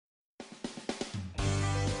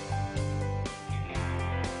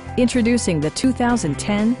Introducing the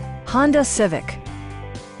 2010 Honda Civic.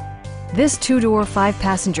 This two-door,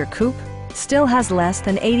 five-passenger coupe still has less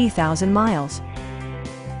than 80,000 miles.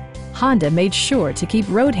 Honda made sure to keep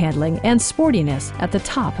road handling and sportiness at the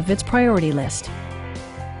top of its priority list.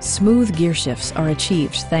 Smooth gear shifts are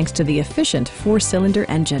achieved thanks to the efficient four-cylinder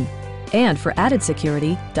engine. And for added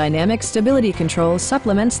security, dynamic stability control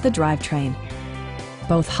supplements the drivetrain.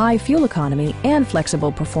 Both high fuel economy and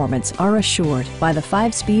flexible performance are assured by the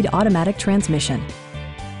 5-speed automatic transmission.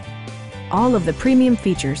 All of the premium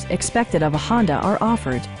features expected of a Honda are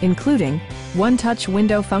offered, including one-touch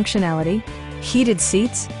window functionality, heated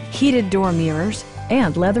seats, heated door mirrors,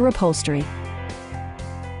 and leather upholstery.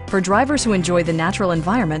 For drivers who enjoy the natural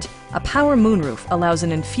environment, a power moonroof allows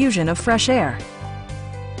an infusion of fresh air.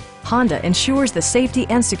 Honda ensures the safety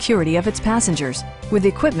and security of its passengers with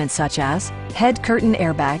equipment such as head curtain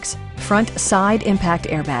airbags, front side impact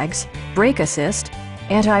airbags, brake assist,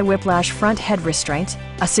 anti-whiplash front head restraints,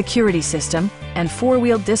 a security system, and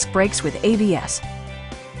four-wheel disc brakes with ABS.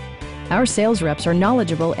 Our sales reps are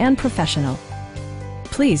knowledgeable and professional.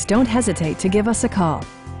 Please don't hesitate to give us a call.